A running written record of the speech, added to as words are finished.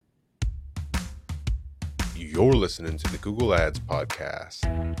You're listening to the Google Ads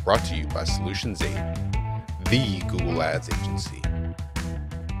Podcast, brought to you by Solutions 8, the Google Ads agency.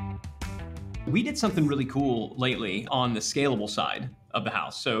 We did something really cool lately on the scalable side of the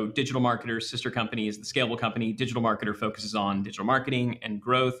house. So Digital Marketer's sister company is the Scalable company. Digital Marketer focuses on digital marketing and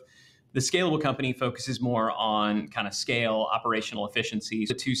growth. The Scalable company focuses more on kind of scale, operational efficiency,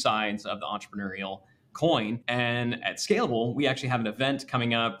 the two sides of the entrepreneurial coin. And at Scalable, we actually have an event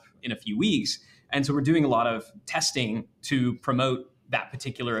coming up in a few weeks. And so we're doing a lot of testing to promote that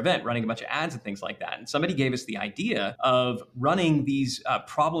particular event, running a bunch of ads and things like that. And somebody gave us the idea of running these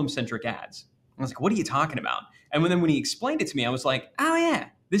problem-centric ads. I was like, what are you talking about? And when he explained it to me, I was like, oh yeah,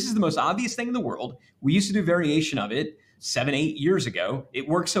 this is the most obvious thing in the world. We used to do a variation of it 7-8 years ago. It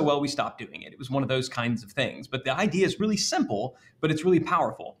worked so well, we stopped doing it. It was one of those kinds of things. But the idea is really simple, but it's really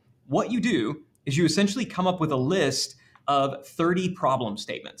powerful. What you do is you essentially come up with a list of 30 problem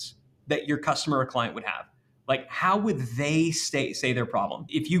statements that your customer or client would have. Like, how would they say their problem?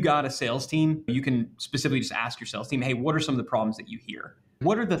 If you got a sales team, you can specifically just ask your sales team, hey, what are some of the problems that you hear?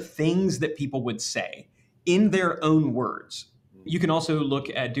 What are the things that people would say in their own words? You can also look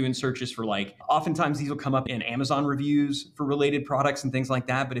at doing searches for, like, oftentimes these will come up in Amazon reviews for related products and things like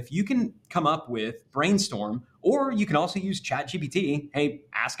that. But if you can come up with brainstorm, or you can also use ChatGPT, hey,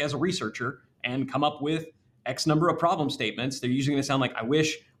 ask as a researcher and come up with X number of problem statements. They're usually going to sound like I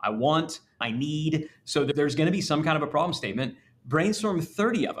wish, I want, I need. So there's going to be some kind of a problem statement. Brainstorm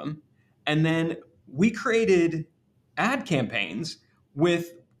 30 of them. And then we created ad campaigns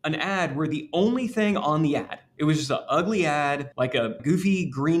with an ad where the only thing on the ad, it was just an ugly ad, like a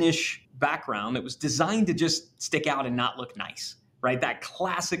goofy greenish background that was designed to just stick out and not look nice, right? That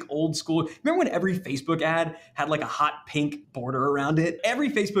classic old school. Remember when every Facebook ad had like a hot pink border around it? Every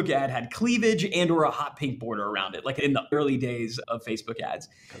Facebook ad had cleavage and or a hot pink border around it, like in the early days of Facebook ads.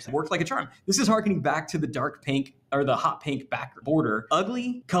 It worked like a charm. This is harkening back to the dark pink or the hot pink back border.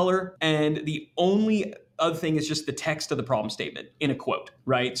 Ugly color, and the only other thing is just the text of the problem statement in a quote,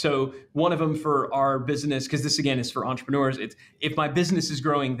 right? So one of them for our business, because this again is for entrepreneurs, it's, if my business is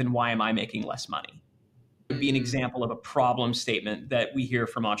growing, then why am I making less money? Would be an example of a problem statement that we hear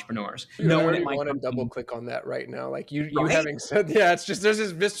from entrepreneurs. Dude, I really want to double click on that right now. Like you right? Having said, yeah, it's just, there's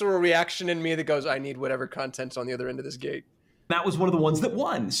this visceral reaction in me that goes, I need whatever content's on the other end of this gate. That was one of the ones that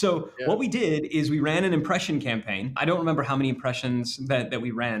won. So What we did is we ran an impression campaign. I don't remember how many impressions that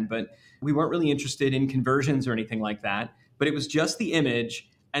we ran, but we weren't really interested in conversions or anything like that. But it was just the image.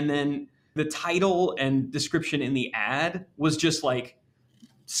 And then the title and description in the ad was just like,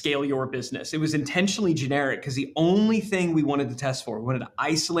 scale your business. It was intentionally generic because the only thing we wanted to test for, we wanted to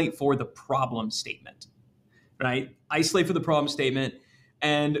isolate for the problem statement, right? Isolate for the problem statement.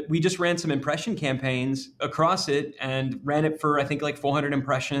 And we just ran some impression campaigns across it and ran it for, I think, like 400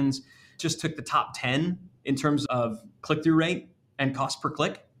 impressions. Just took the top 10 in terms of click-through rate and cost per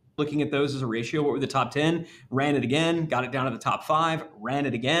click. Looking at those as a ratio, what were the top 10? Ran it again, got it down to the top 5, ran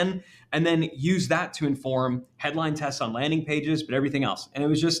it again, and then used that to inform headline tests on landing pages, but everything else. And it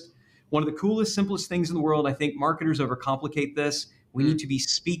was just one of the coolest, simplest things in the world. I think marketers overcomplicate this. We need to be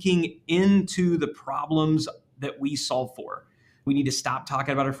speaking into the problems that we solve for. We need to stop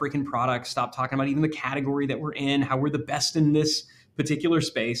talking about our freaking products, stop talking about even the category that we're in, how we're the best in this particular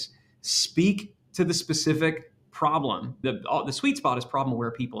space. Speak to the specific problem. The sweet spot is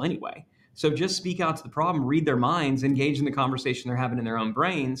problem-aware people anyway. So just speak out to the problem, read their minds, engage in the conversation they're having in their own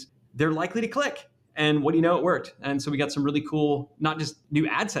brains. They're likely to click. And what do you know, it worked. And so we got some really cool, not just new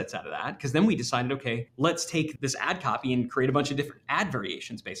ad sets out of that, because then we decided, okay, let's take this ad copy and create a bunch of different ad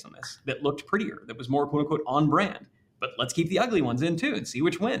variations based on this that looked prettier, that was more quote unquote on brand. But let's keep the ugly ones in too and see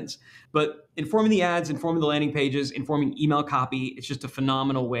which wins. But informing the ads, informing the landing pages, informing email copy, it's just a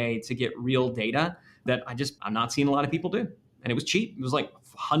phenomenal way to get real data that I'm not seeing a lot of people do. And it was cheap. It was like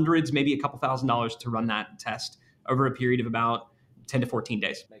hundreds, maybe a couple $1,000s to run that test over a period of about 10 to 14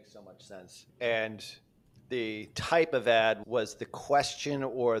 days. Makes so much sense. And the type of ad, was the question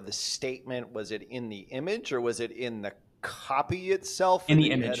or the statement, was it in the image or was it in the copy itself? In the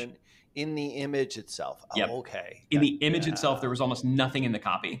image. In the image itself. Yep. Oh, okay. In the image itself, there was almost nothing in the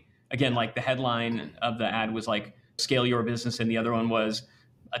copy. Again, like the headline of the ad was like, scale your business. And the other one was,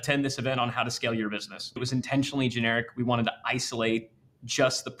 attend this event on how to scale your business. It was intentionally generic. We wanted to isolate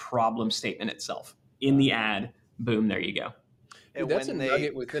just the problem statement itself. In the ad, boom, there you go. Dude, that's a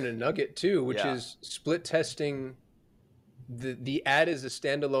nugget within a nugget too, which is split testing the ad as a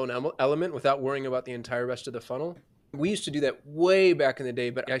standalone element without worrying about the entire rest of the funnel. We used to do that way back in the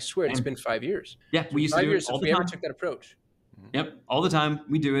day, but I swear it's been 5 years. Yeah, we used to do it all the time. We ever took that approach. Yep, all the time.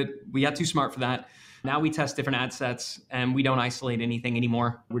 We do it. We got too smart for that. Now we test different ad sets and we don't isolate anything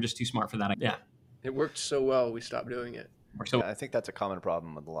anymore. We're just too smart for that. Yeah. It worked so well, we stopped doing it. Yeah, I think that's a common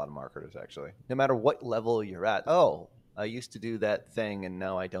problem with a lot of marketers, actually. No matter what level you're at. Oh, I used to do that thing and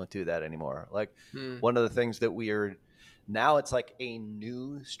now I don't do that anymore. Like one of the things that now it's like a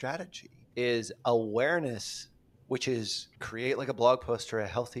new strategy is awareness, which is create like a blog post or a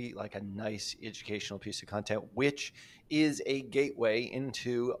healthy, like a nice educational piece of content, which is a gateway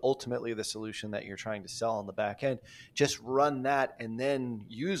into ultimately the solution that you're trying to sell on the back end. Just run that and then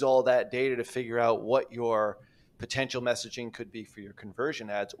use all that data to figure out what your potential messaging could be for your conversion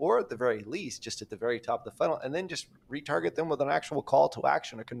ads, or at the very least, just at the very top of the funnel, and then just retarget them with an actual call to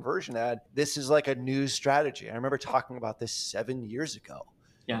action, a conversion ad. This is like a new strategy. I remember talking about this 7 years ago.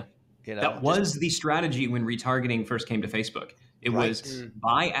 Yeah. That was the strategy when retargeting first came to Facebook. It was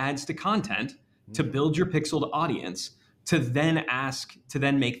buy ads to content to build your pixeled audience to then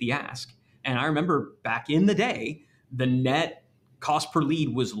make the ask. And I remember back in the day, the net cost per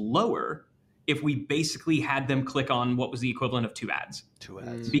lead was lower if we basically had them click on what was the equivalent of 2 ads. 2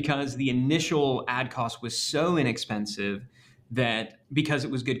 ads. Because the initial ad cost was so inexpensive that because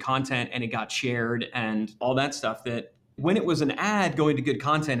it was good content and it got shared and all that stuff, that when it was an ad going to good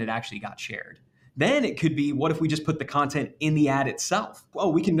content, it actually got shared. Then it could be, what if we just put the content in the ad itself? Oh,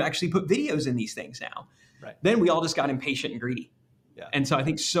 we can actually put videos in these things now. Right. Then we all just got impatient and greedy. Yeah. And so I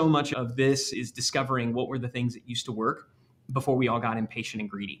think so much of this is discovering what were the things that used to work before we all got impatient and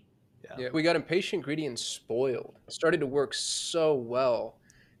greedy. Yeah, we got impatient, greedy, and spoiled. It started to work so well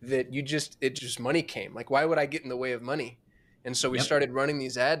that it just money came. Like, why would I get in the way of money? And so we started running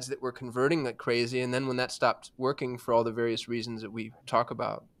these ads that were converting like crazy. And then when that stopped working for all the various reasons that we talk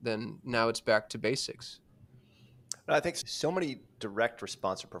about, then now it's back to basics. I think so many direct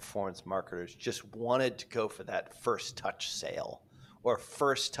response or performance marketers just wanted to go for that first touch sale or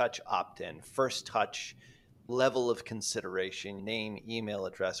first touch opt-in, first touch level of consideration, name, email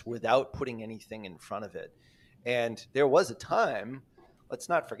address, without putting anything in front of it. And there was a time, let's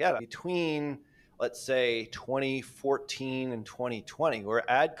not forget, between, let's say, 2014 and 2020, where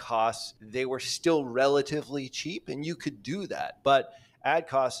ad costs, they were still relatively cheap and you could do that. But ad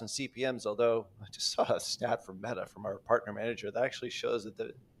costs and CPMs, although I just saw a stat from Meta, from our partner manager, that actually shows that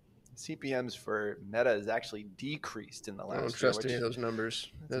the CPMs for Meta has actually decreased in the last year. I don't trust any of those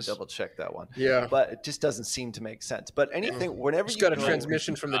numbers. Double check that one. Yeah. But it just doesn't seem to make sense. But anything, whenever just you got a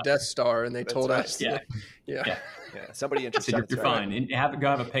transmission from the Death Star and they told us. Yeah. Somebody interested. So you're fine. And go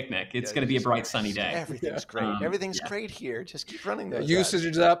have a picnic. It's going to be a bright, sunny day. Everything's great. Everything's great here. Just keep running those. Usage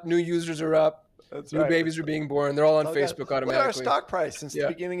is up. New users are up. New babies are being born. They're all on Facebook automatically. Look at our stock price since the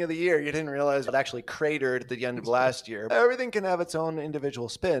beginning of the year. You didn't realize it actually cratered at the end of last year. Everything can have its own individual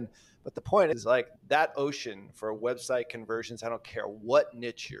spin. But the point is, like, that ocean for website conversions, I don't care what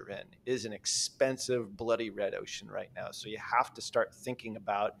niche you're in, is an expensive, bloody red ocean right now. So you have to start thinking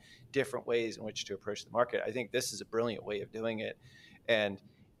about different ways in which to approach the market. I think this is a brilliant way of doing it. And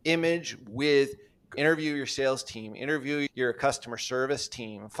image with interview your sales team, interview your customer service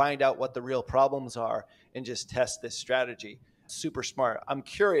team, find out what the real problems are, and just test this strategy. Super smart. I'm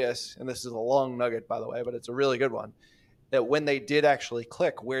curious, and this is a long nugget, by the way, but it's a really good one, that when they did actually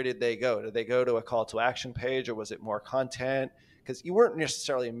click, where did they go? Did they go to a call to action page, or was it more content? Because you weren't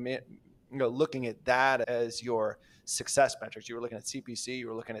necessarily looking at that as your success metrics. You were looking at CPC, you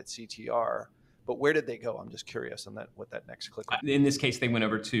were looking at CTR, but where did they go? I'm just curious on that, what that next click was. In this case, they went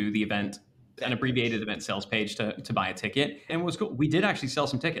over to the event, an abbreviated event sales page to buy a ticket. And it was cool. We did actually sell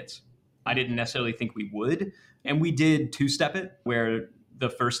some tickets. I didn't necessarily think we would. And we did two-step it, where the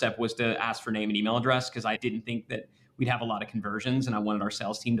first step was to ask for name and email address, because I didn't think that we'd have a lot of conversions, and I wanted our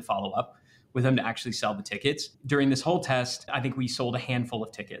sales team to follow up with them to actually sell the tickets. During this whole test, I think we sold a handful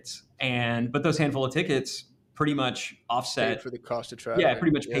of tickets, but those handful of tickets pretty much offset paid for the cost of travel. Yeah,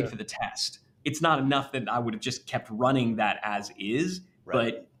 pretty much paid for the test. It's not enough that I would have just kept running that as is,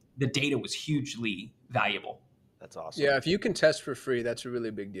 but the data was hugely valuable. That's awesome. Yeah, if you can test for free, that's a really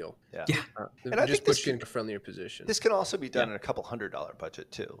big deal. Yeah. And I just puts you in a friendlier position. This can also be done in a couple $100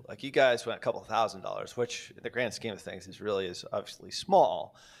 budget too. Like, you guys went a couple $1,000s, which in the grand scheme of things is obviously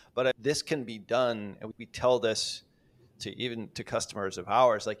small, but this can be done. And we tell this to customers of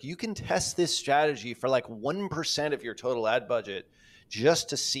ours, like, you can test this strategy for like 1% of your total ad budget just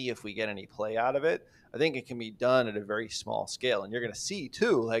to see if we get any play out of it. I think it can be done at a very small scale. And you're going to see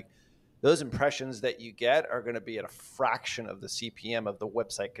too, like, those impressions that you get are going to be at a fraction of the CPM of the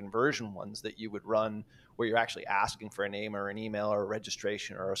website conversion ones that you would run, where you're actually asking for a name or an email or a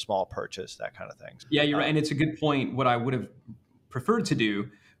registration or a small purchase, that kind of thing. Yeah, you're right. And it's a good point. What I would have preferred to do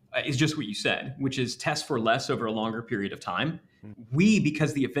is just what you said, which is test for less over a longer period of time.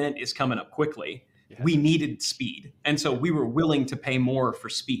 Because the event is coming up quickly, we needed speed. And so we were willing to pay more for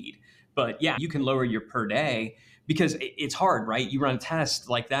speed. But yeah, you can lower your per day because it's hard, right? You run a test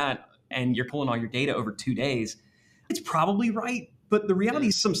like that and you're pulling all your data over 2 days. It's probably right. But the reality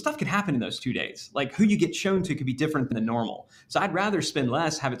is some stuff can happen in those 2 days. Like who you get shown to could be different than normal. So I'd rather spend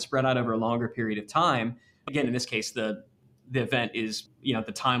less, have it spread out over a longer period of time. Again, in this case, the event is,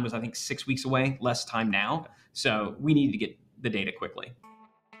 the time was, I think, 6 weeks away, less time now. So we need to get the data quickly.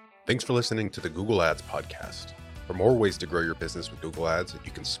 Thanks for listening to the Google Ads podcast. For more ways to grow your business with Google Ads,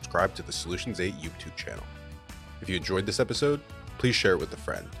 you can subscribe to the Solutions 8 YouTube channel. If you enjoyed this episode, please share it with a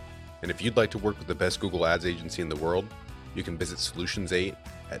friend. And if you'd like to work with the best Google Ads agency in the world, you can visit Solutions 8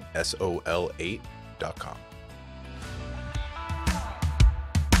 at sol8.com.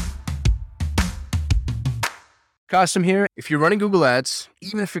 Costum here. If you're running Google Ads,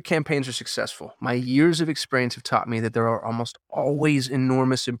 even if your campaigns are successful, my years of experience have taught me that there are almost always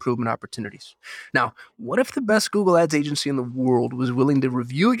enormous improvement opportunities. Now, what if the best Google Ads agency in the world was willing to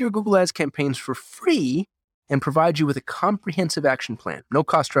review your Google Ads campaigns for free and provide you with a comprehensive action plan, no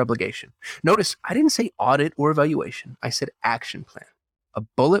cost or obligation? Notice, I didn't say audit or evaluation. I said action plan. A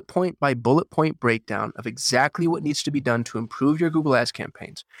bullet point by bullet point breakdown of exactly what needs to be done to improve your Google Ads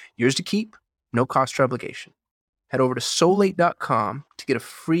campaigns. Yours to keep, no cost or obligation. Head over to sol8.com to get a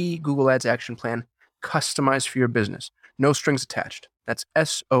free Google Ads action plan customized for your business. No strings attached. That's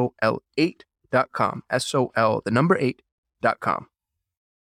sol8.com. SOL, the number 8.com.